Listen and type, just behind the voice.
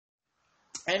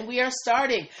And we are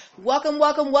starting. Welcome,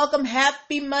 welcome, welcome.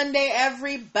 Happy Monday,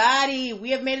 everybody. We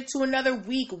have made it to another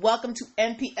week. Welcome to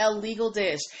NPL Legal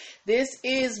Dish. This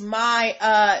is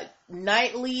my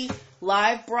nightly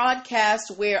live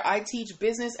broadcast where I teach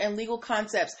business and legal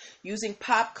concepts using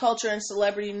pop culture and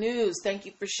celebrity news. Thank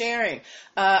you for sharing.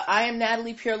 I am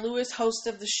Natalie Pierre-Lewis, host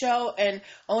of the show and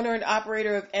owner and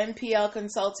operator of NPL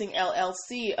Consulting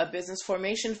LLC, a business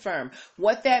formation firm.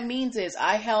 What that means is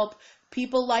I help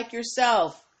people like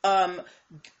yourself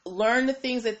learn the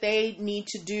things that they need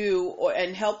to do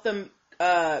and help them.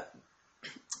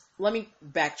 Let me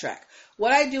backtrack.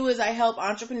 What I do is I help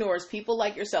entrepreneurs, people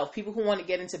like yourself, people who want to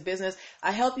get into business.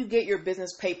 I help you get your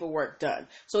business paperwork done.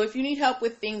 So if you need help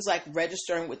with things like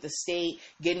registering with the state,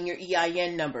 getting your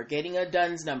EIN number, getting a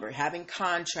DUNS number, having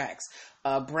contracts,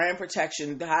 brand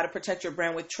protection, how to protect your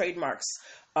brand with trademarks,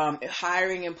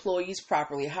 hiring employees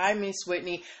properly. Hi, Miss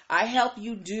Whitney. I help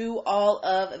you do all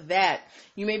of that.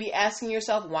 You may be asking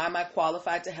yourself, why am I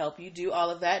qualified to help you do all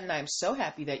of that? And I'm so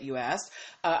happy that you asked.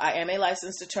 I am a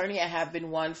licensed attorney. I have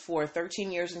been one for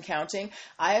 13 years and counting.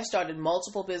 I have started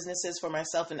multiple businesses for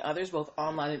myself and others, both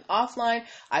online and offline.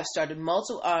 I've started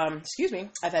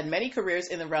I've had many careers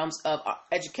in the realms of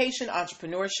education,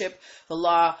 entrepreneurship, the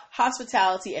law,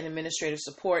 hospitality, and administrative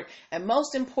support. And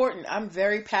most important, I'm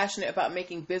very passionate about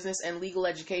making business and legal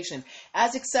education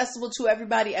as accessible to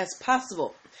everybody as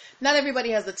possible. Not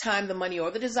everybody has the time, the money, or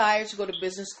the desire to go to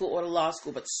business school or to law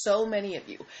school, but so many of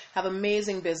you have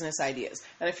amazing business ideas.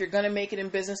 And if you're going to make it in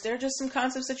business, there are just some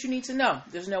concepts that you need to know.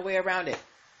 There's no way around it.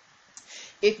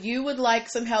 If you would like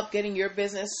some help getting your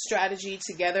business strategy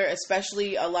together,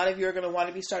 especially a lot of you are going to want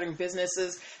to be starting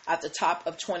businesses at the top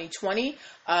of 2020,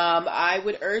 I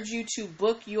would urge you to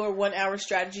book your 1-hour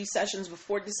strategy sessions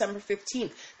before December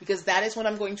 15th, because that is when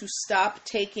I'm going to stop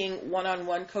taking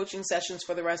one-on-one coaching sessions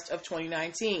for the rest of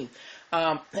 2019.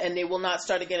 And they will not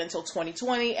start again until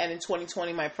 2020, and in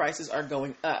 2020 my prices are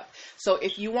going up. So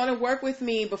if you want to work with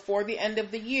me before the end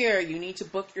of the year, you need to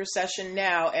book your session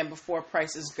now and before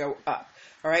prices go up.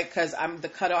 All right, because the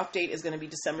cutoff date is going to be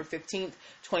December 15th,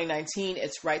 2019.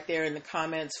 It's right there in the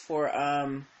comments for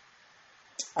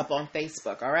up on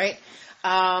Facebook. All right.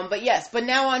 But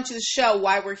now on to the show,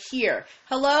 why we're here.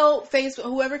 Hello, Facebook.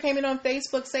 Whoever came in on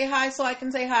Facebook, say hi so I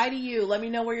can say hi to you. Let me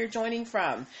know where you're joining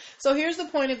from. So here's the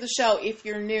point of the show if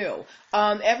you're new.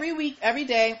 Every week, every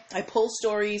day, I pull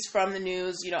stories from the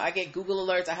news. You know, I get Google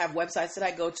alerts. I have websites that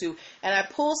I go to, and I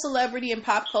pull celebrity and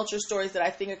pop culture stories that I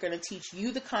think are going to teach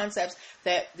you the concepts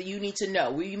that you need to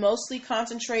know. We mostly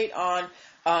concentrate on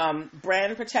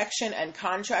brand protection and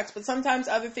contracts, but sometimes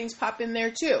other things pop in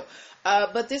there too.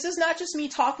 But this is not just me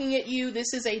talking at you.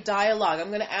 This is a dialogue. I'm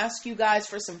going to ask you guys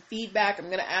for some feedback. I'm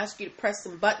going to ask you to press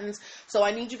some buttons. So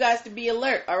I need you guys to be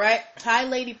alert. All right. Hi,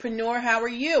 Ladypreneur. How are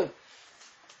you?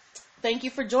 Thank you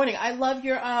for joining. I love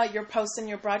your posts and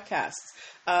your broadcasts.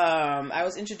 I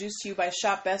was introduced to you by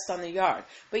Shop Best on the Yard.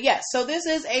 But yes, so this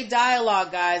is a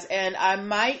dialogue, guys, and I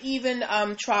might even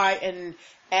try and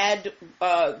add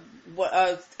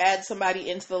somebody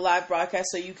into the live broadcast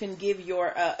so you can give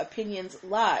your opinions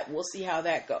live. We'll see how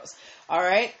that goes. All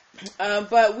right.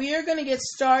 But we are going to get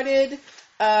started.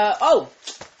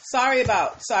 Sorry,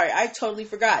 I totally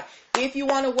forgot. If you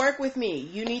want to work with me,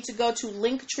 you need to go to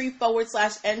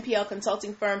Linktree/NPL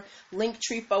Consulting Firm,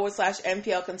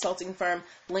 Linktree/NPL Consulting Firm,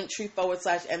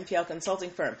 Linktree/NPL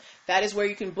Consulting Firm. That is where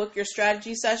you can book your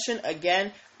strategy session.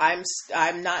 Again, I'm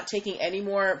not taking any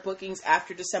more bookings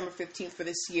after December 15th for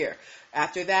this year.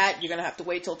 After that, you're going to have to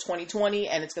wait till 2020,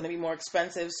 and it's going to be more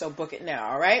expensive, so book it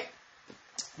now, all right?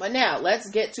 But now, let's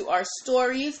get to our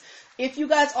stories. If you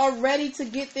guys are ready to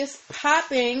get this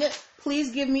popping,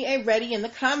 please give me a ready in the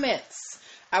comments.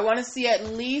 I want to see at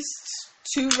least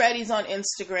 2 readies on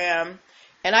Instagram.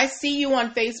 And I see you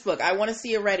on Facebook. I want to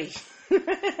see a ready.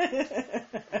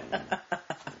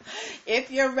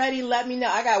 If you're ready, let me know.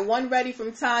 I got 1 ready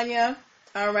from Tanya.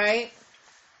 All right.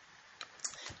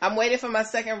 I'm waiting for my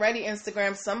second ready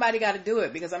Instagram. Somebody got to do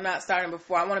it because I'm not starting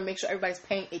before. I want to make sure everybody's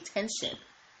paying attention.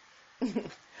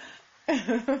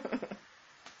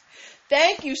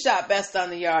 Thank you, Shop Best on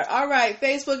the Yard. All right,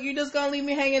 Facebook, you're just going to leave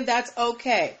me hanging? That's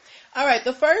okay. All right,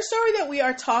 the first story that we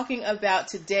are talking about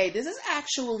today, this is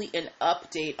actually an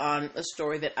update on a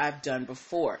story that I've done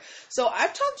before. So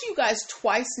I've talked to you guys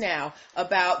twice now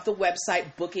about the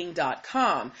website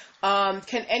Booking.com.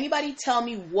 Can anybody tell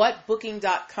me what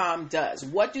Booking.com does?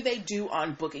 What do they do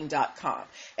on Booking.com?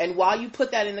 And while you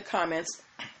put that in the comments,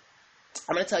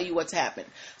 I'm going to tell you what's happened.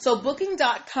 So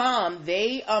Booking.com,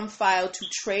 they filed to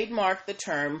trademark the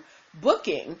term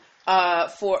booking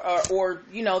for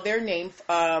their name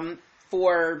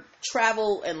for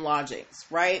travel and lodgings,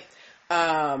 right?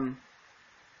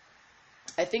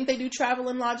 I think they do travel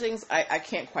and lodgings. I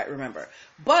can't quite remember.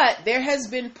 But there has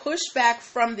been pushback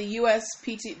from the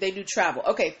USPTO. They do travel.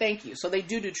 Okay, thank you. So they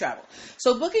do travel.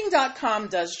 So Booking.com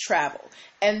does travel.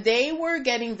 And they were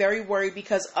getting very worried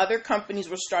because other companies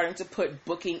were starting to put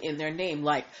booking in their name,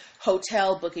 like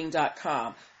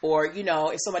hotelbooking.com, or,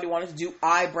 if somebody wanted to do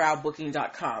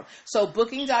eyebrowbooking.com. So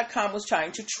Booking.com was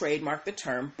trying to trademark the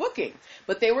term booking,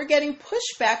 but they were getting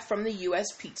pushback from the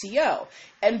USPTO.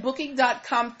 And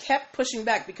Booking.com kept pushing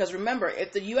back because, remember,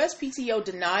 if the USPTO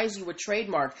denies you a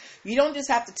trademark, you don't just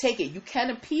have to take it. You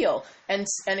can appeal and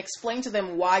explain to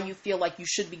them why you feel like you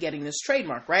should be getting this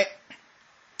trademark, right?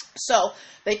 So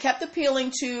they kept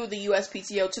appealing to the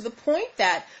USPTO to the point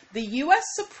that the U.S.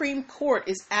 Supreme Court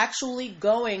is actually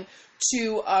going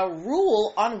to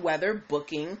rule on whether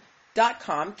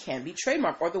Booking.com can be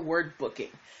trademarked, or the word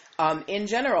booking in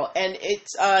general. And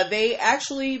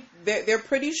they're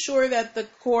pretty sure that the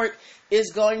court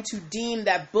is going to deem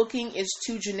that booking is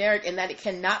too generic and that it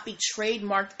cannot be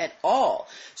trademarked at all.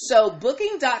 So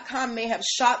Booking.com may have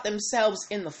shot themselves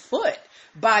in the foot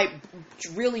by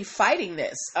really fighting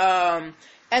this.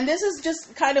 And this is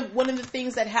just kind of one of the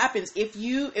things that happens.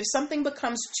 If something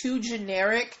becomes too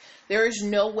generic, there is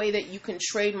no way that you can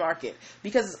trademark it.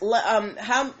 Because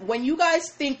when you guys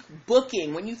think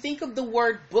booking, when you think of the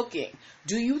word booking,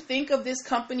 do you think of this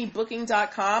company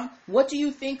Booking.com? What do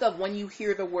you think of when you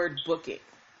hear the word booking?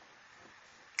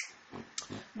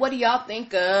 What do y'all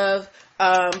think of?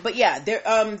 But yeah,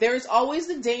 there's always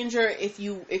the danger if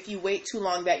you wait too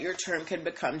long that your term can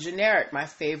become generic. My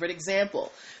favorite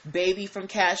example, Baby from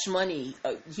Cash Money.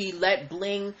 He let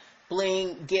bling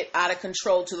get out of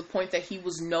control to the point that he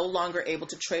was no longer able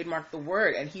to trademark the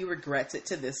word, and he regrets it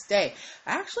to this day.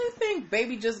 I actually think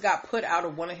Baby just got put out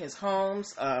of one of his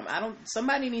homes.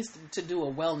 Somebody needs to do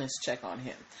a wellness check on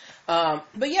him.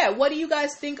 But yeah, what do you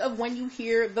guys think of when you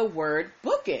hear the word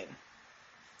booking?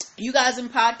 You guys in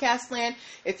podcast land,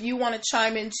 if you want to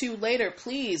chime in too later,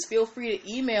 please feel free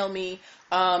to email me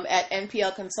at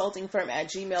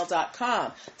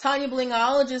nplconsultingfirm@gmail.com. Tanya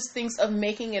Blingologist thinks of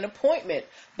making an appointment.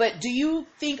 But do you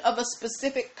think of a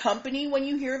specific company when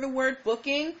you hear the word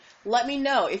booking? Let me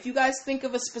know. If you guys think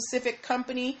of a specific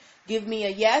company, give me a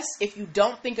yes. If you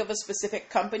don't think of a specific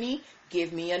company,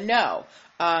 give me a no.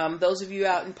 Those of you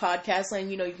out in podcast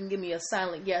land, you can give me a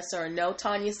silent yes or a no.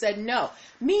 Tanya said no.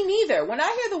 Me neither. When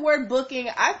I hear the word booking,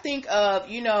 I think of,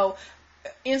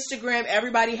 Instagram.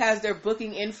 Everybody has their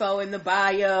booking info in the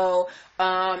bio.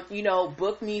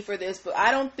 Book me for this, but I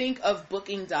don't think of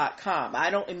Booking.com. I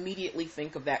don't immediately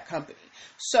think of that company.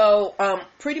 So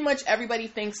pretty much everybody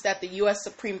thinks that the U.S.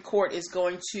 Supreme Court is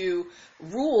going to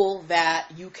rule that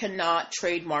you cannot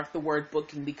trademark the word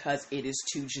booking because it is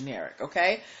too generic.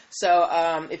 Okay,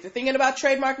 so if you're thinking about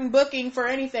trademarking booking for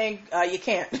anything, you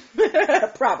can't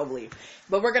probably,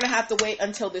 but we're gonna have to wait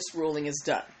until this ruling is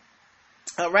done.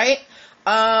 All right.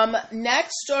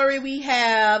 Next story we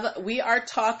are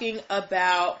talking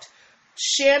about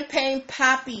Champagne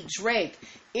Papi Drake.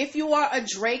 If you are a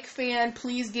Drake fan,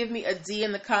 please give me a D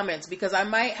in the comments because I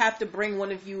might have to bring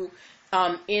one of you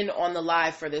in on the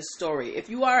live for this story. If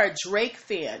you are a Drake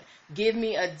fan, give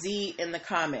me a D in the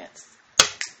comments.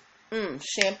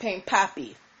 Champagne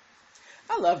Papi.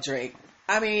 I love Drake.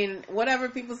 I mean, whatever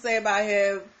people say about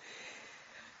him,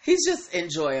 he's just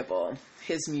enjoyable,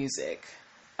 his music.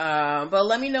 But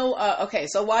let me know. Okay,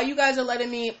 so while you guys are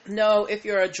letting me know if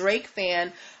you're a Drake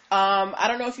fan, I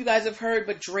don't know if you guys have heard,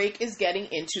 but Drake is getting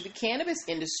into the cannabis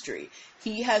industry.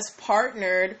 He has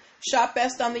partnered. Shop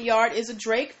Best on the Yard is a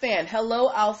Drake fan.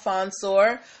 Hello,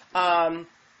 Alfonso.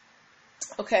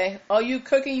 Okay. Oh, you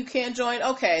cooking? You can't join?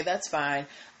 Okay, that's fine.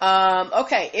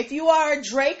 Okay, if you are a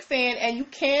Drake fan and you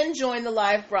can join the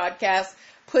live broadcast,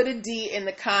 put a D in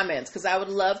the comments because I would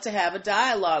love to have a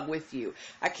dialogue with you.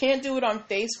 I can't do it on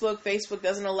Facebook. Facebook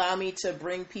doesn't allow me to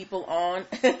bring people on.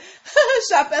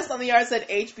 Shop Best on the Yard said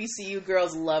HBCU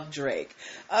girls love Drake.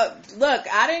 Look,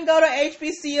 I didn't go to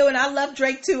HBCU and I love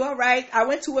Drake too, all right? I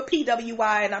went to a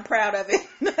PWI and I'm proud of it.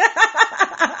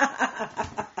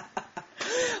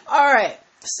 All right.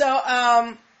 So,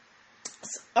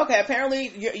 okay,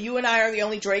 apparently you and I are the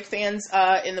only Drake fans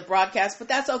in the broadcast, but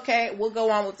that's okay. We'll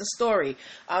go on with the story.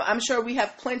 I'm sure we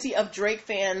have plenty of Drake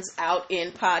fans out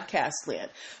in podcast land.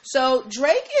 So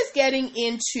Drake is getting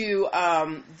into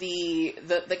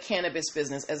the cannabis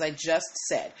business, as I just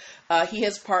said. He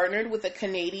has partnered with a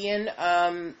Canadian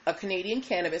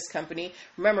cannabis company.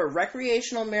 Remember,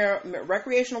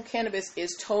 recreational cannabis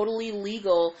is totally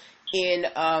legal in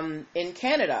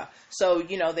Canada. So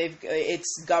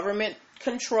it's government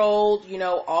controlled,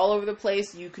 all over the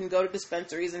place. You can go to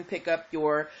dispensaries and pick up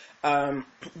your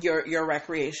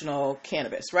recreational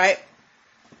cannabis, right?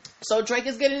 So Drake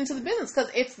is getting into the business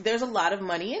because there's a lot of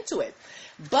money into it.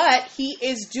 But he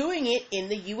is doing it in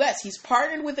the U.S. He's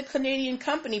partnered with a Canadian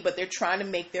company, but they're trying to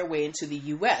make their way into the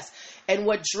U.S. And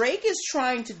what Drake is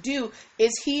trying to do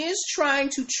is he is trying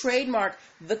to trademark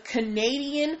the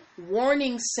Canadian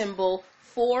warning symbol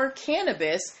for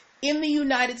cannabis in the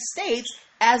United States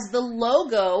as the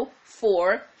logo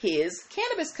for his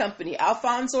cannabis company.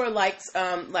 Alfonso likes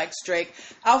Drake.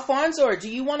 Alfonso, do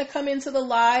you want to come into the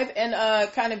live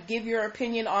and kind of give your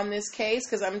opinion on this case?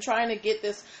 Because I'm trying to get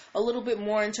this a little bit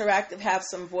more interactive, have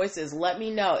some voices. Let me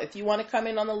know. If you want to come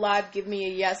in on the live, give me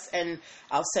a yes, and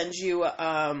I'll send you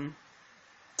a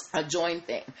join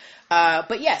thing.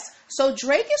 But yes, so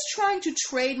Drake is trying to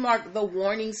trademark the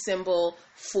warning symbol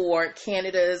for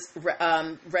Canada's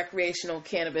recreational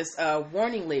cannabis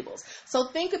warning labels. So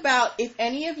think about if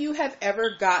any of you have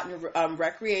ever gotten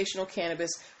recreational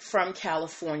cannabis from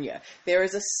California. There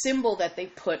is a symbol that they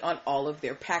put on all of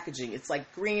their packaging. It's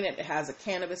like green and it has a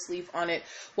cannabis leaf on it.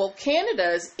 Well,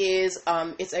 Canada's is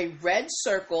it's a red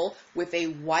circle with a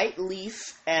white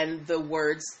leaf and the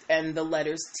words and the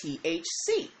letters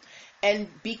THC. And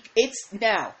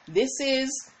this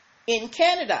is in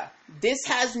Canada. This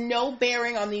has no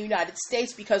bearing on the United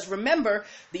States because remember,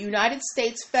 the United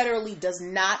States federally does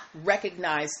not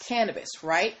recognize cannabis,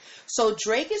 right? So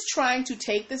Drake is trying to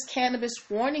take this cannabis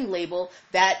warning label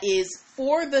that is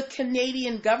for the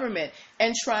Canadian government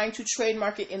and trying to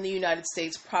trademark it in the United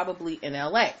States, probably in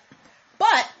LA.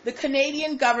 But the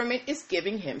Canadian government is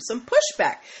giving him some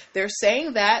pushback. They're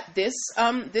saying that this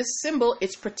symbol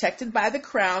is protected by the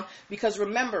Crown because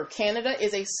remember, Canada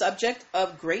is a subject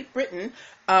of Great Britain.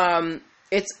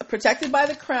 It's protected by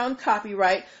the Crown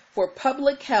copyright for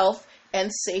public health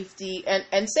and safety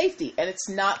and safety, and it's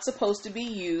not supposed to be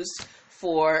used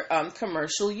for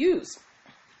commercial use.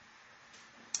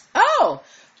 Oh,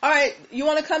 all right. You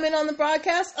want to come in on the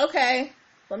broadcast? Okay.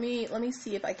 Let me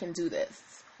see if I can do this.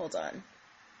 Hold on.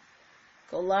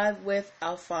 Go live with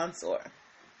Alfonso.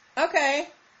 Okay.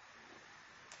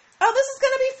 Oh, this is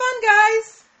going to be fun,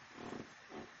 guys.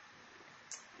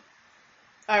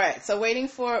 All right. So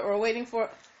we're waiting for.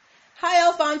 Hi,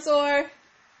 Alfonso. Hey.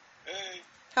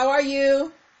 How are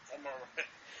you? I'm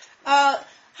all right.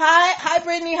 Hi,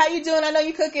 Brittany. How you doing? I know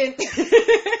you cooking.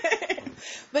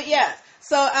 But yeah.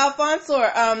 So Alfonso,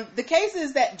 the case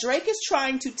is that Drake is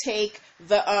trying to take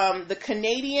the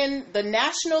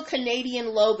national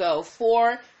Canadian logo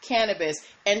for cannabis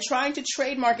and trying to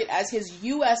trademark it as his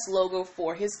U.S. logo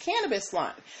for his cannabis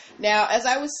line. Now, as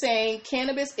I was saying,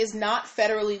 cannabis is not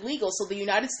federally legal, so the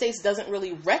United States doesn't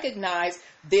really recognize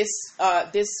this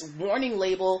warning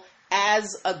label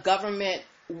as a government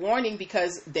warning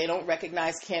because they don't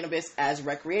recognize cannabis as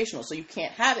recreational, so you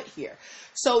can't have it here.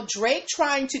 So Drake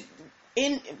trying to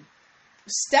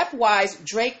stepwise,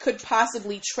 Drake could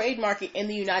possibly trademark it in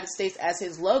the United States as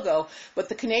his logo, but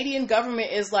the Canadian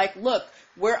government is like, look,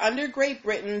 we're under Great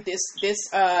Britain. This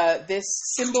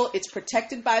symbol, it's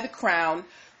protected by the Crown.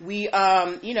 You're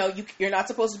not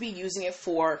supposed to be using it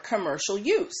for commercial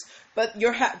use, but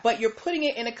you're putting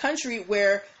it in a country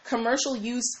where commercial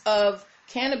use of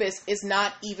cannabis is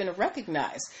not even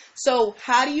recognized. So,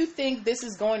 how do you think this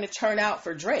is going to turn out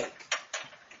for Drake?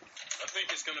 I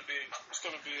think it's gonna be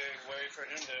a way for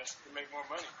him to make more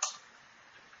money.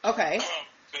 Okay.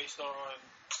 Based on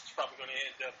he's probably gonna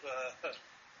end up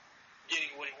getting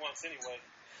what he wants anyway.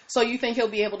 So you think he'll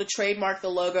be able to trademark the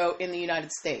logo in the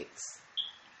United States?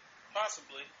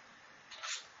 Possibly.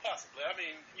 I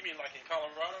mean, you mean like in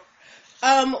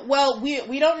Colorado? Well,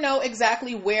 we don't know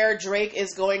exactly where Drake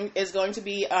is going to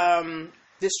be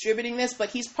distributing this, but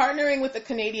he's partnering with a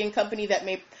Canadian company that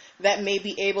may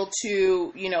be able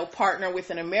to, partner with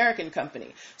an American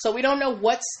company. So we don't know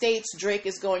what states Drake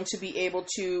is going to be able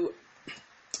to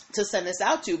send this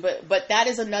out to, but that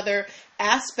is another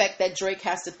aspect that Drake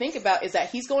has to think about, is that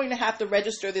he's going to have to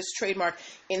register this trademark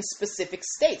in specific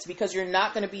states because you're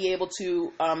not going to be able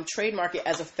to trademark it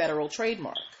as a federal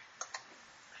trademark.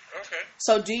 Okay.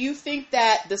 So do you think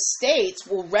that the states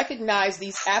will recognize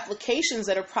these applications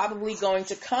that are probably going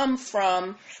to come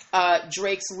from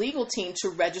Drake's legal team to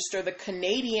register the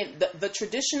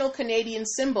traditional Canadian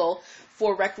symbol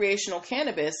for recreational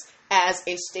cannabis as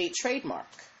a state trademark?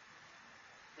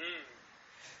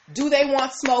 Do they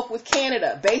want smoke with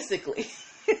Canada, basically?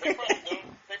 They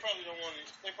probably don't want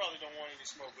any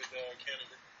smoke with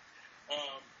Canada.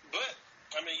 But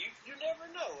I mean, you never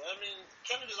know. I mean,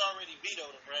 Canada's already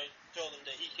vetoed him, right? Told him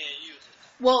that he can't use it.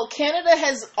 Well, Canada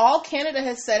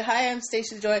has said, hi, I'm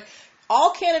Stacey Joy.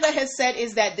 all Canada has said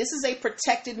is that this is a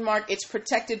protected mark. It's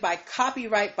protected by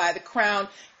copyright by the Crown,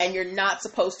 and you're not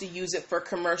supposed to use it for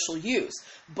commercial use.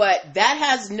 But that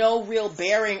has no real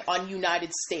bearing on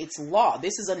United States law.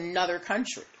 This is another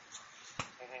country.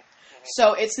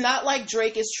 So it's not like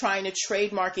Drake is trying to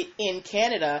trademark it in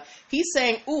Canada. He's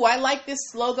saying, ooh, I like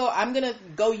this logo. I'm going to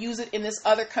go use it in this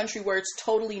other country where it's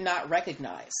totally not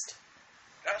recognized.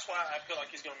 That's why I feel like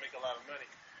he's going to make a lot of money.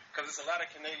 Because there's a lot of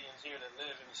Canadians here that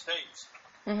live in the States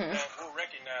that will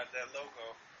recognize that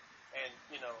logo and,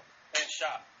 and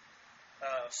shop.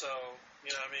 So,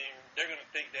 they're going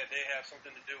to think that they have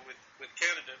something to do with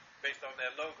Canada based on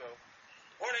that logo.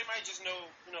 Or they might just know,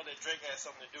 that Drake has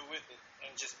something to do with it and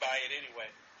just buy it anyway.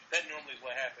 That normally is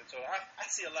what happens. So I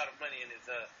see a lot of money in his,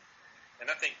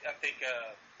 and I think the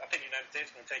United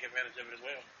States is going to take advantage of it as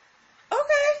well.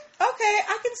 Okay,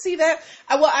 I can see that.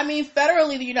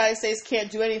 Federally, the United States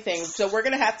can't do anything. So we're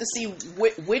going to have to see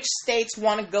which states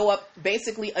want to go up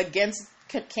basically against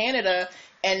Canada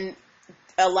and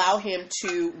allow him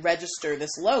to register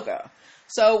this logo.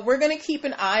 So we're going to keep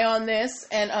an eye on this,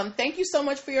 and thank you so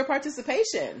much for your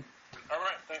participation. All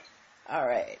right, thanks. All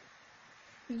right.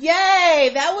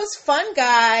 Yay, that was fun,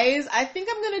 guys. I think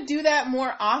I'm going to do that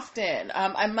more often.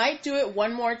 I might do it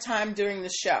one more time during the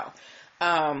show.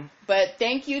 But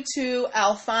thank you to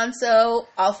Alfonso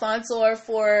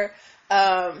for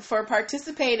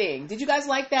participating. Did you guys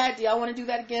like that? Do y'all want to do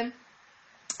that again?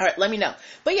 All right, let me know.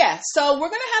 But yeah, so we're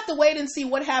going to have to wait and see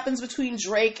what happens between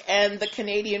Drake and the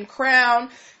Canadian Crown.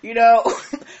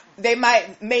 They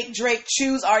might make Drake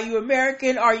choose, are you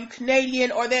American, are you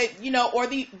Canadian, or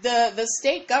the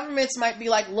state governments might be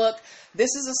like, look,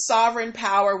 this is a sovereign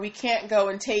power. We can't go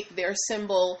and take their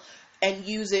symbol and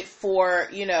use it for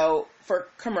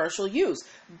commercial use.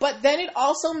 But then it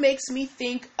also makes me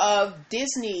think of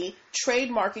Disney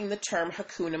trademarking the term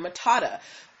Hakuna Matata.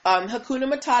 Hakuna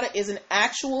Matata is an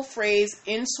actual phrase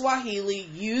in Swahili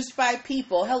used by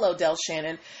people. Hello, Del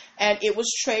Shannon. And it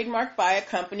was trademarked by a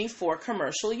company for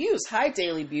commercial use. Hi,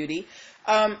 Daily Beauty.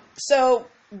 So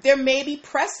there may be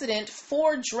precedent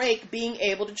for Drake being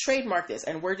able to trademark this,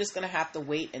 and we're just going to have to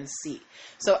wait and see.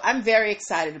 So I'm very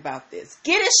excited about this.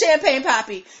 Get it, Champagne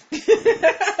Poppy!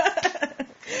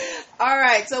 All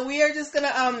right, so we are just going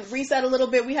to reset a little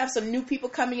bit. We have some new people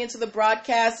coming into the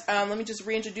broadcast. Let me just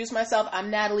reintroduce myself.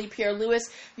 I'm Natalie Pierre-Lewis.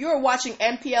 You are watching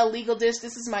NPL Legal Dish.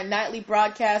 This is my nightly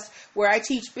broadcast where I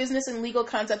teach business and legal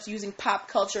concepts using pop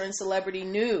culture and celebrity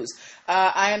news.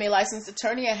 I am a licensed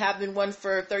attorney. I have been one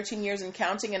for 13 years and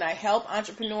counting, and I help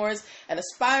entrepreneurs and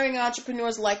aspiring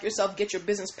entrepreneurs like yourself get your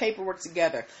business paperwork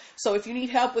together. So if you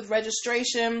need help with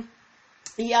registration,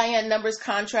 EIN numbers,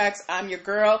 contracts, I'm your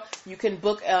girl. You can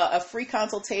book a free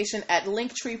consultation at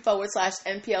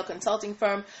Linktree/NPL Consulting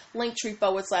Firm,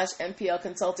 Linktree/NPL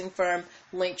Consulting Firm,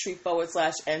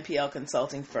 Linktree/NPL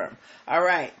Consulting Firm. All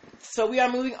right. So we are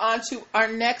moving on to our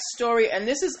next story, and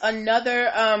this is another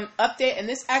update, and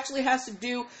this actually has to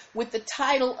do with the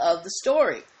title of the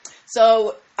story.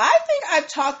 So I think I've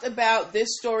talked about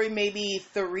this story maybe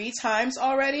 3 times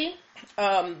already,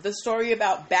 the story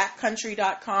about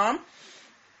backcountry.com.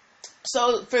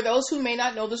 So for those who may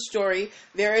not know the story,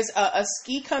 there is a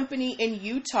ski company in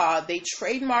Utah. They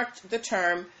trademarked the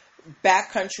term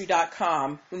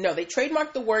backcountry.com. No, they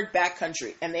trademarked the word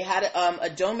backcountry, and they had a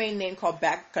domain name called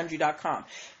backcountry.com.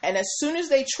 And as soon as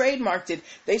they trademarked it,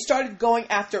 they started going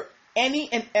after any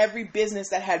and every business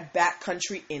that had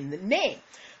backcountry in the name.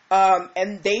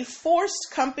 And they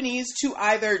forced companies to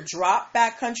either drop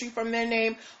backcountry from their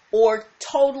name or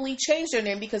totally change their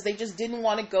name because they just didn't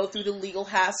want to go through the legal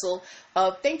hassle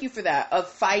of, thank you for that, of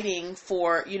fighting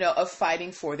for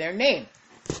their name.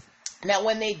 Now,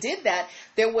 when they did that,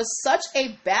 there was such a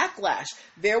backlash.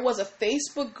 There was a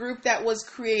Facebook group that was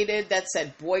created that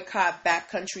said boycott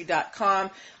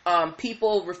backcountry.com.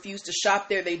 People refused to shop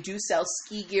there. They do sell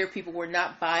ski gear. People were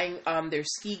not buying their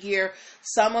ski gear.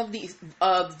 Some of the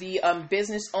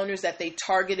business owners that they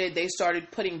targeted, they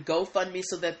started putting GoFundMe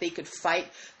so that they could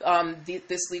fight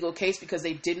this legal case because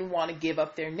they didn't want to give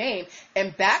up their name.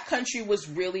 And Backcountry was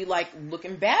really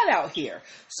looking bad out here.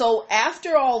 So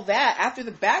after all that, after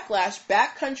the backlash,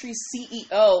 Backcountry's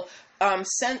CEO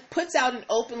puts out an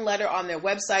open letter on their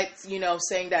website,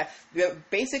 saying that they're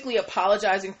basically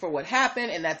apologizing for what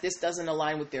happened and that this doesn't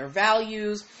align with their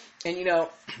values, and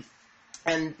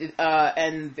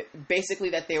and basically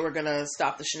that they were going to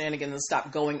stop the shenanigans and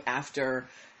stop going after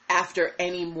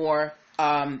any more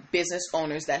business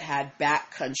owners that had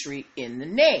Backcountry in the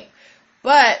name.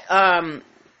 But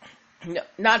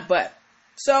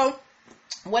So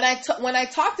when I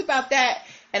talked about that,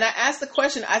 and I asked the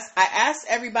question, I asked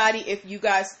everybody if you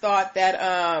guys thought that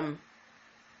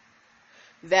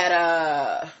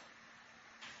that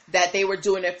they were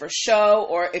doing it for show,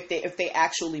 or if they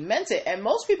actually meant it. And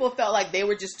most people felt like they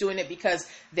were just doing it because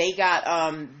they got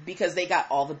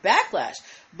all the backlash.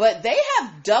 But they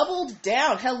have doubled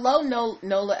down. Hello,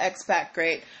 Nola Expat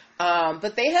Great.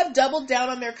 But they have doubled down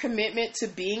on their commitment to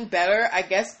being better, I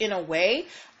guess, in a way.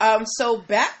 So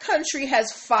Backcountry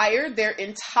has fired their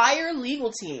entire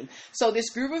legal team. So this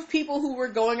group of people who were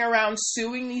going around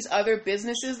suing these other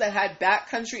businesses that had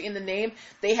Backcountry in the name,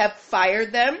 they have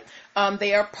fired them.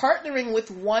 They are partnering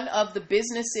with one of the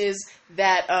businesses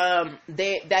that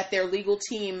their legal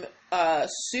team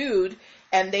sued,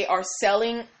 and they are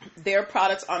selling their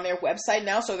products on their website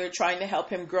now. So they're trying to help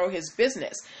him grow his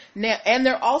business now, and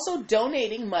they're also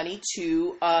donating money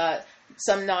to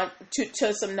some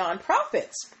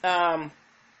nonprofits.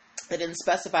 They didn't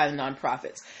specify the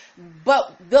nonprofits,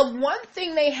 but the one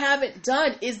thing they haven't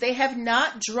done is they have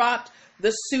not dropped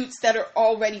the suits that are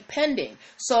already pending.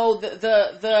 So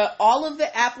the all of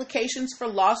the applications for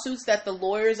lawsuits that the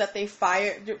lawyers that they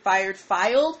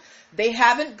filed, they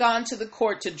haven't gone to the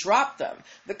court to drop them.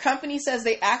 The company says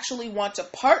they actually want to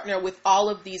partner with all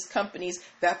of these companies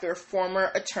that their former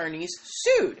attorneys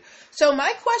sued. So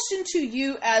my question to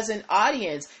you as an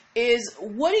audience is,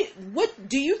 what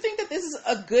do you think that this is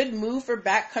a good move for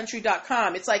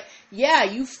Backcountry.com? It's like, yeah,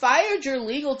 you fired your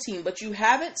legal team, but you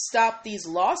haven't stopped these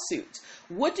lawsuits.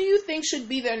 What do you think should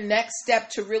be their next step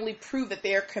to really prove that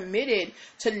they are committed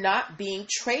to not being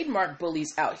trademark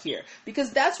bullies out here?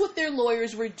 Because that's what their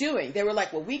lawyers were doing. They were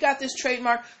like, well, we got this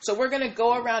trademark, so we're going to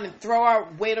go around and throw our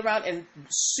weight around and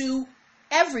sue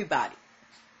everybody.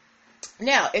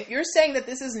 Now, if you're saying that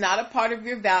this is not a part of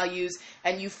your values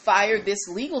and you fired this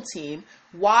legal team,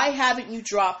 why haven't you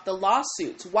dropped the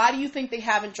lawsuits? Why do you think they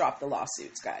haven't dropped the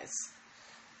lawsuits, guys?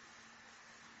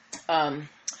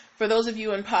 For those of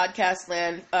you in podcast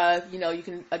land, you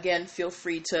can, again, feel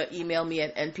free to email me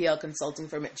at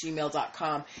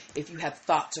nplconsultingfirm@gmail.com if you have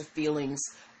thoughts or feelings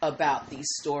about these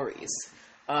stories.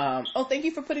 Thank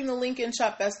you for putting the link in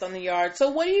Shop Best on the Yard. So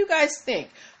what do you guys think?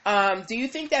 Do you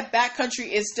think that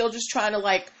Backcountry is still just trying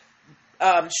to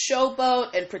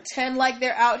showboat and pretend like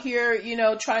they're out here,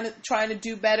 trying to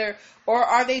do better? Or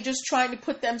are they just trying to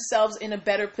put themselves in a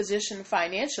better position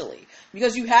financially?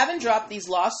 Because you haven't dropped these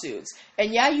lawsuits.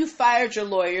 And yeah, you fired your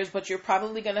lawyers, but you're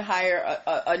probably going to hire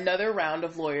another round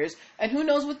of lawyers. And who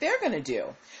knows what they're going to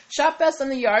do? Shop Best on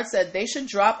the Yard said they should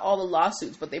drop all the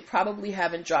lawsuits, but they probably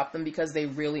haven't dropped them because they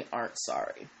really aren't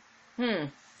sorry.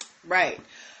 Right.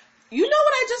 You know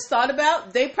what I just thought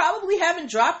about? They probably haven't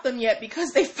dropped them yet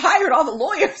because they fired all the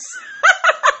lawyers.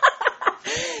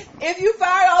 If you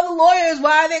fired all the lawyers,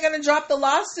 why are they going to drop the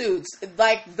lawsuits?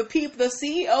 Like the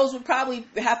CEOs would probably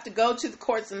have to go to the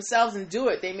courts themselves and do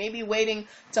it. They may be waiting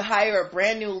to hire a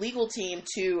brand new legal team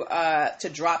to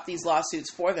drop these lawsuits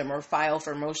for them or file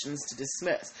for motions to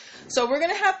dismiss. So we're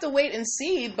going to have to wait and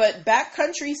see. But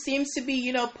Backcountry seems to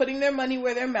be, putting their money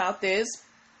where their mouth is.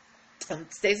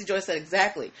 Stacey Joy said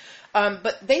exactly.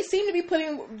 But they seem to be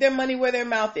putting their money where their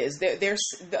mouth is.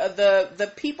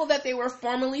 The people that they were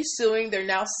formerly suing, they're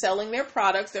now selling their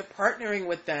products. They're partnering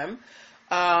with them,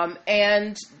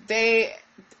 and they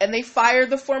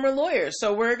fired the former lawyers.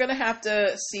 So we're gonna have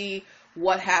to see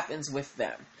what happens with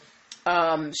them.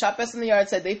 Shop Best in the Yard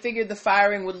said they figured the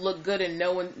firing would look good and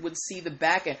no one would see the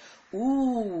back end.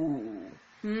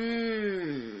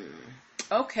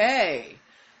 Okay.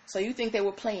 So you think they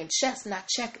were playing chess, not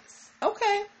checkers.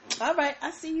 Okay. All right.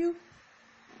 I see you.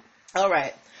 All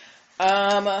right.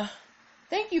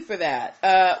 Thank you for that.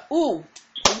 We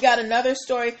got another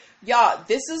story. Y'all,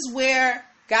 this is where,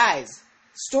 guys,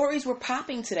 stories were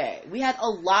popping today. We had a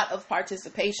lot of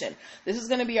participation. This is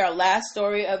going to be our last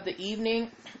story of the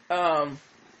evening.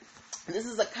 This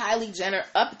is a Kylie Jenner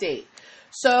update.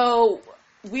 So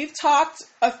we've talked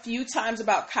a few times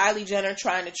about Kylie Jenner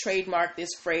trying to trademark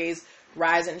this phrase,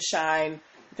 rise and shine.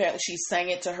 Apparently she sang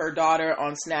it to her daughter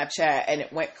on Snapchat and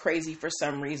it went crazy for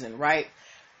some reason, right?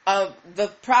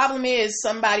 The problem is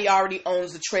somebody already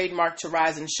owns the trademark to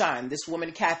rise and shine. This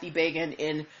woman, Kathy Bagan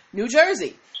in New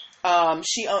Jersey.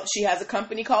 She has a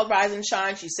company called Rise and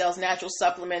Shine. She sells natural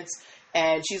supplements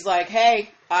and she's like,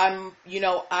 hey, I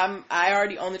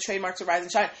already own the trademark to Rise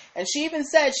and Shine. And she even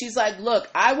said, she's like, look,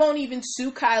 I won't even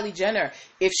sue Kylie Jenner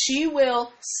if she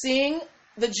will sing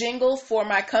the jingle for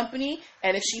my company,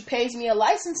 and if she pays me a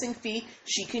licensing fee,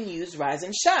 she can use Rise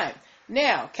and Shine.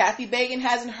 Now, Kathy Bagan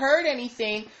hasn't heard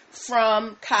anything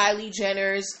from Kylie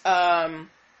Jenner's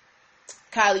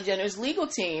legal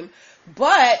team,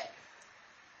 but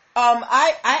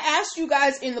I asked you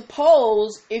guys in the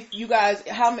polls if you guys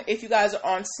are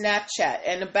on Snapchat,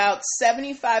 and about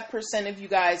 75% of you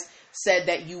guys said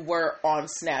that you were on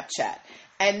Snapchat.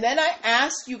 And then I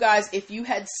asked you guys if you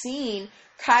had seen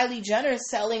Kylie Jenner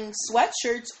selling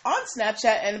sweatshirts on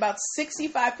Snapchat, and about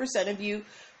 65% of you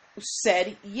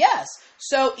said yes.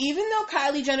 So even though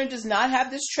Kylie Jenner does not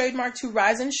have this trademark to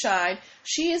rise and shine,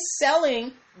 she is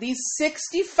selling these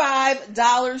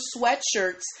 $65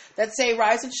 sweatshirts that say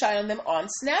rise and shine on them on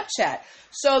Snapchat.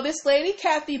 So this lady,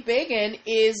 Kathy Bagan,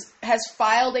 has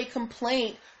filed a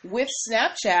complaint with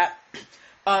Snapchat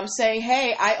saying,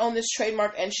 hey, I own this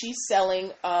trademark, and she's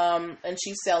selling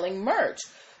merch.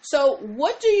 So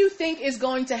what do you think is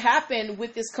going to happen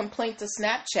with this complaint to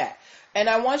Snapchat? And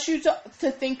I want you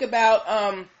to think about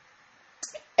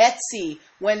Etsy,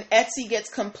 when Etsy gets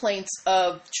complaints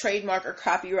of trademark or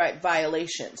copyright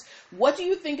violations. What do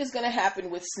you think is going to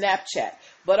happen with Snapchat?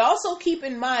 But also keep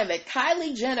in mind that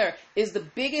Kylie Jenner is the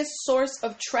biggest source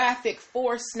of traffic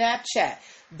for Snapchat.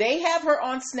 They have her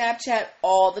on Snapchat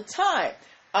all the time.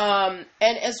 And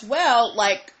as well,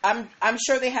 like, I'm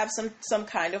sure they have some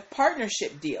kind of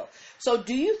partnership deal. So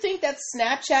do you think that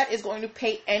Snapchat is going to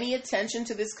pay any attention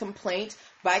to this complaint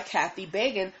by Kathy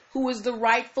Bagan, who is the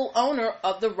rightful owner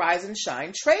of the Rise and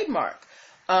Shine trademark?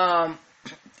 I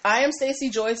Am Stacey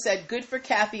Joy said, good for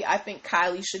Kathy. I think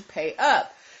Kylie should pay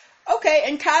up. Okay,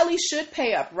 and Kylie should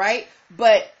pay up, right?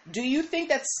 But do you think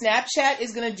that Snapchat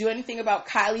is going to do anything about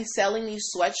Kylie selling these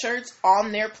sweatshirts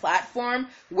on their platform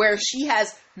where she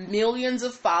has millions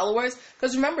of followers?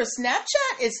 Because remember,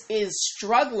 Snapchat is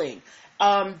struggling.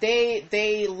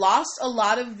 They lost a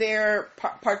lot of their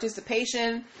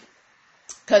participation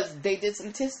because they did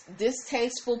some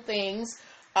distasteful things.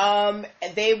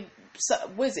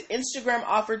 Instagram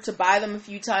offered to buy them a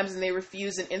few times and they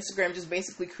refused, and Instagram just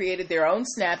basically created their own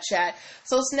Snapchat.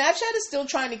 So Snapchat is still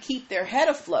trying to keep their head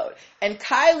afloat, and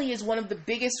Kylie is one of the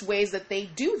biggest ways that they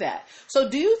do that. So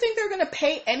do you think they're going to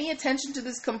pay any attention to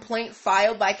this complaint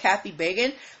filed by Kathy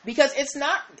Bagan? Because it's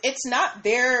not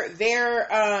their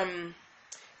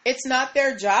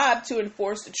job to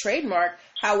enforce the trademark.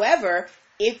 However,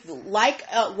 if like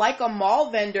a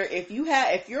mall vendor, if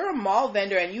you're a mall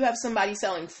vendor and you have somebody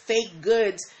selling fake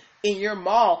goods in your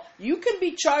mall, you can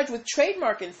be charged with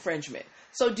trademark infringement.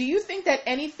 So do you think that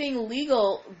anything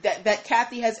legal, that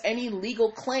Kathy has any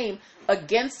legal claim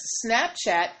against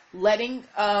Snapchat letting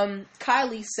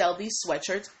Kylie sell these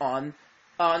sweatshirts on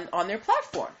their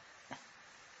platform?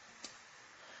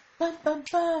 Bum, bum,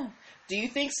 bum. Do you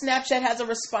think Snapchat has a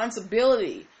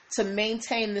responsibility to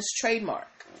maintain this trademark?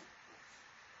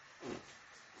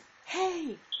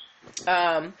 Hey,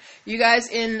 you guys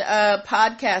in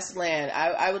podcast land,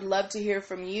 I would love to hear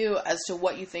from you as to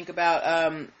what you think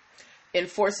about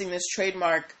enforcing this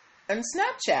trademark on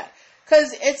Snapchat.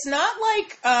 Because it's not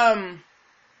like on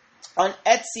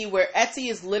Etsy, where Etsy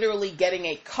is literally getting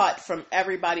a cut from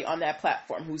everybody on that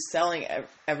platform who's selling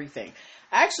everything.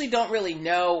 I actually don't really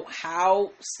know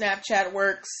how Snapchat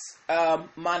works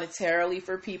monetarily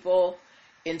for people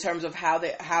in terms of how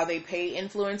they pay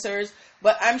influencers,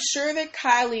 but I'm sure that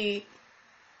Kylie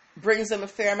brings them a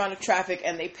fair amount of traffic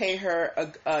and they pay her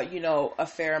a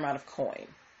fair amount of coin.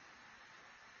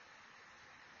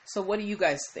 So what do you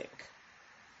guys think?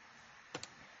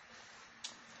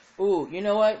 Ooh, you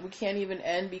know what? We can't even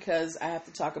end because I have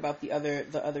to talk about the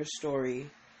other story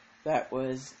that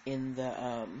was in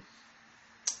my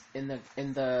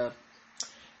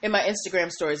Instagram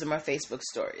stories and my Facebook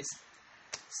stories.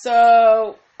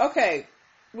 So, okay,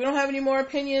 we don't have any more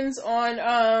opinions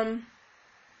on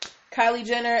Kylie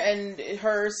Jenner and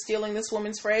her stealing this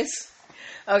woman's phrase.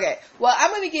 Okay, well, I'm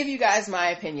going to give you guys my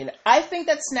opinion. I think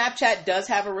that Snapchat does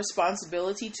have a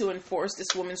responsibility to enforce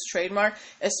this woman's trademark,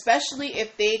 especially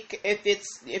if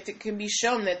it can be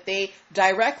shown that they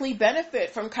directly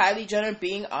benefit from Kylie Jenner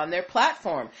being on their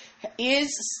platform.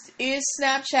 Is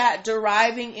Snapchat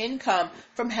deriving income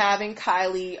from having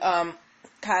Kylie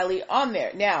on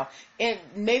there? Now, and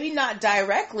maybe not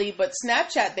directly, but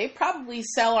Snapchat, they probably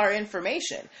sell our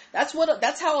information. That's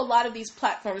how a lot of these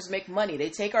platforms make money. They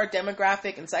take our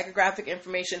demographic and psychographic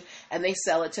information and they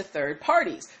sell it to third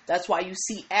parties. That's why you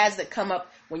see ads that come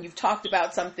up when you've talked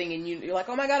about something and you're like,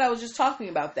 oh my God, I was just talking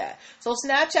about that. So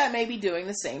Snapchat may be doing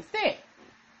the same thing.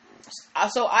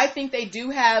 So I think they do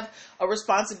have a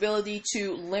responsibility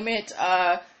to limit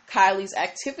Kylie's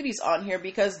activities on here,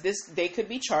 because they could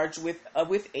be charged with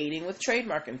aiding with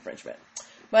trademark infringement.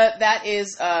 But that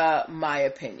is my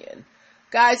opinion,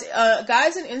 guys.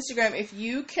 Guys on Instagram,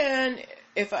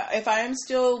 if I am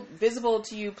still visible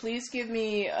to you, please give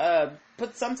me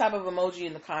put some type of emoji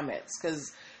in the comments,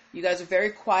 because you guys are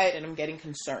very quiet and I'm getting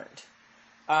concerned.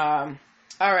 All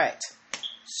right.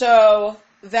 So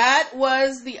that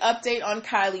was the update on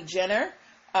Kylie Jenner.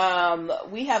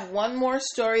 We have one more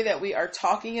story that we are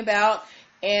talking about.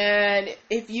 And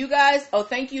if you guys,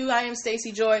 thank you, I am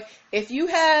Stacey Joy. If you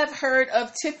have heard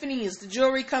of Tiffany's, the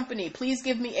jewelry company, please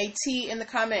give me a T in the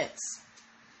comments.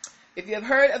 If you have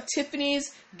heard of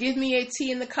Tiffany's, give me a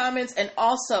T in the comments. And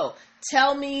also,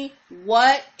 tell me,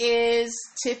 what is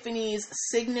Tiffany's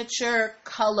signature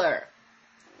color?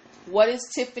 What is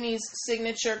Tiffany's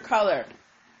signature color?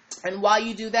 And while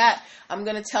you do that, I'm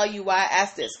going to tell you why I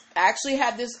asked this. I actually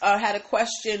had a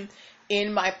question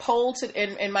in my poll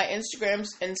in my Instagram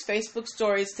and Facebook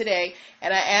stories today,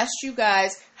 and I asked you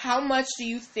guys, how much do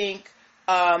you think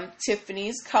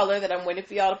Tiffany's color, that I'm waiting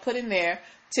for y'all to put in there,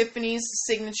 Tiffany's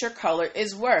signature color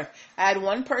is worth? I had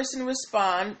one person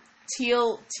respond,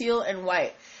 teal and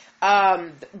white.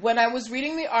 When I was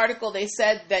reading the article, they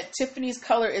said that Tiffany's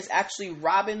color is actually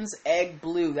robin's egg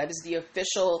blue. That is the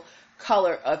official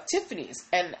color of Tiffany's.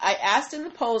 And I asked in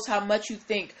the post how much you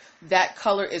think that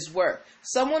color is worth.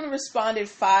 Someone responded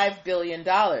 $5 billion.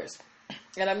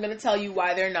 And I'm going to tell you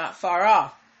why they're not far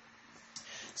off.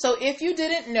 So if you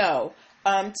didn't know,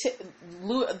 the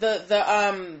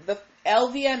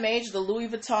LVMH, the Louis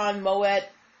Vuitton, Moet,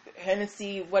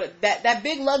 Hennessy, that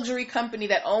big luxury company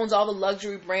that owns all the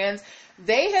luxury brands,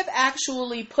 they have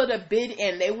actually put a bid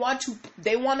in. They want to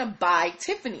buy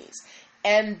Tiffany's,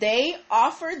 and they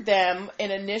offered them an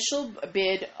initial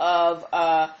bid of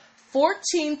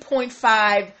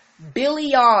 $14.5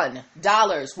 billion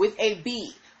with a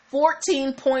B.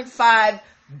 $14.5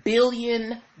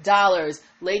 billion.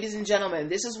 Ladies and gentlemen,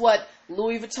 this is what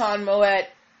Louis Vuitton, Moet,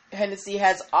 Hennessy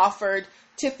has offered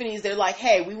Tiffany's. They're like,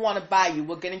 hey, we want to buy you.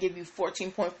 We're going to give you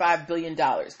 $14.5 billion.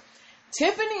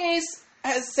 Tiffany's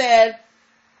has said,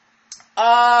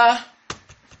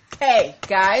 hey,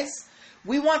 guys,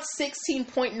 we want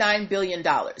 $16.9 billion.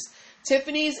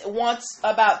 Tiffany's wants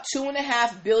about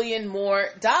 $2.5 billion more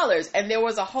dollars. And there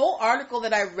was a whole article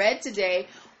that I read today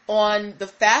on the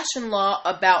fashion law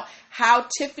about how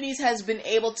Tiffany's has been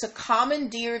able to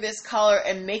commandeer this color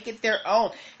and make it their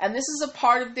own. And this is a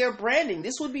part of their branding.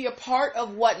 This would be a part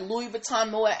of what Louis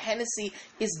Vuitton, Moet, Hennessy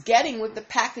is getting with the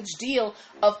package deal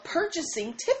of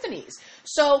purchasing Tiffany's.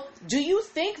 So do you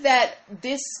think that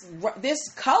this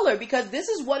color, because this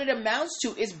is what it amounts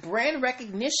to, is brand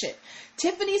recognition.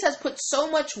 Tiffany's has put so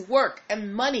much work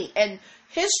and money and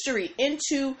history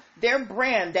into their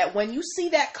brand that when you see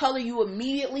that color, you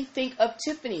immediately think of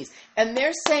Tiffany's. And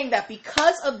they're saying that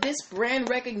because of this brand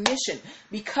recognition,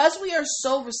 because we are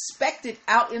so respected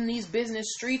out in these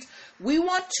business streets, we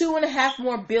want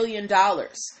 $2.5 billion more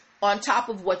on top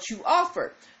of what you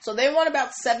offer. So they want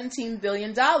about $17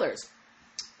 billion.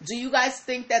 Do you guys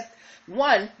think that,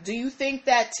 one, do you think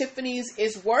that Tiffany's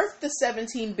is worth the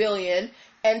 $17 billion?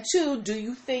 And two, do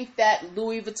you think that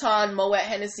Louis Vuitton, Moet,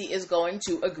 Hennessy is going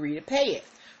to agree to pay it?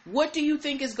 What do you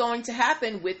think is going to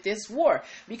happen with this war?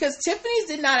 Because Tiffany's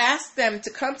did not ask them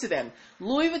to come to them.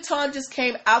 Louis Vuitton just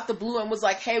came out the blue and was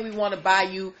like, hey, we want to buy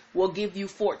you. We'll give you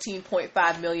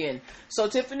 $14.5 million. So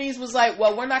Tiffany's was like,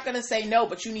 well, we're not going to say no,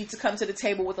 but you need to come to the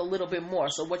table with a little bit more.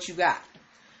 So what you got?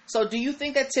 So do you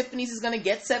think that Tiffany's is going to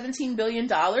get $17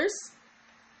 billion?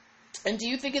 And do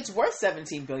you think it's worth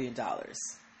 $17 billion?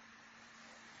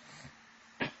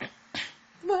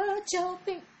 What y'all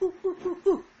think? Ooh, ooh, ooh,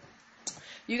 ooh.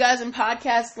 You guys in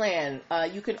podcast land,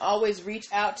 you can always reach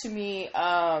out to me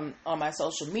on my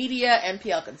social media,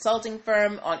 NPL Consulting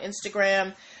Firm on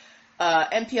Instagram,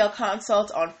 NPL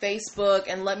Consult on Facebook,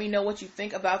 and let me know what you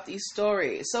think about these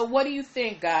stories. So what do you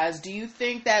think, guys? Do you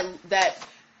think that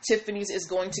Tiffany's is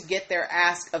going to get their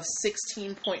ask of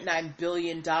 $16.9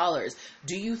 billion?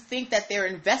 Do you think that their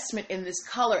investment in this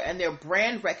color and their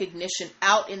brand recognition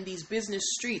out in these business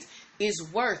streets is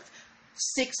worth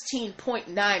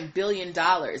 $16.9 billion?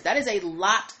 That is a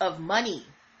lot of money.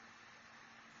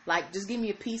 Like, just give me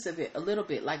a piece of it, a little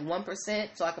bit, like 1%,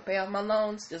 so I can pay off my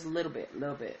loans. Just a little bit.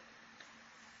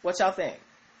 What y'all think?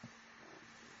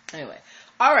 Anyway.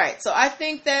 All right. So I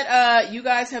think that you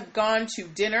guys have gone to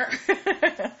dinner.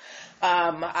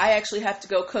 I actually have to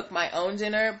go cook my own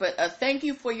dinner, but thank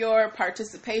you for your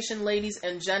participation, ladies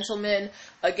and gentlemen.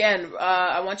 Again,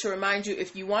 I want to remind you,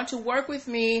 if you want to work with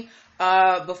me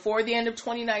before the end of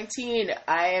 2019,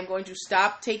 I am going to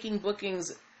stop taking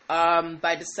bookings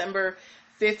by December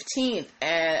 15th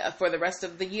for the rest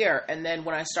of the year. And then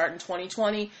when I start in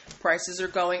 2020, prices are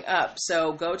going up.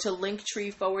 So go to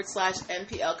Linktree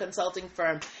 /NPL Consulting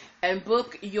Firm and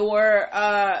book your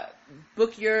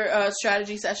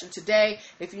strategy session today.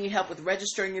 If you need help with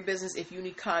registering your business, if you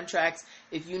need contracts,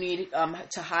 if you need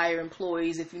to hire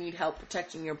employees, if you need help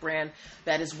protecting your brand,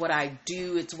 that is what I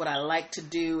do. It's what I like to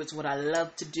do. It's what I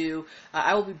love to do.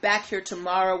 I will be back here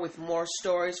tomorrow with more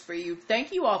stories for you.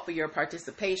 Thank you all for your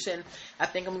participation. I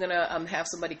think I'm going to have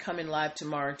somebody come in live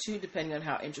tomorrow too, depending on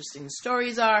how interesting the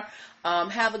stories are.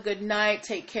 Have a good night.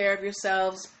 Take care of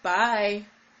yourselves. Bye.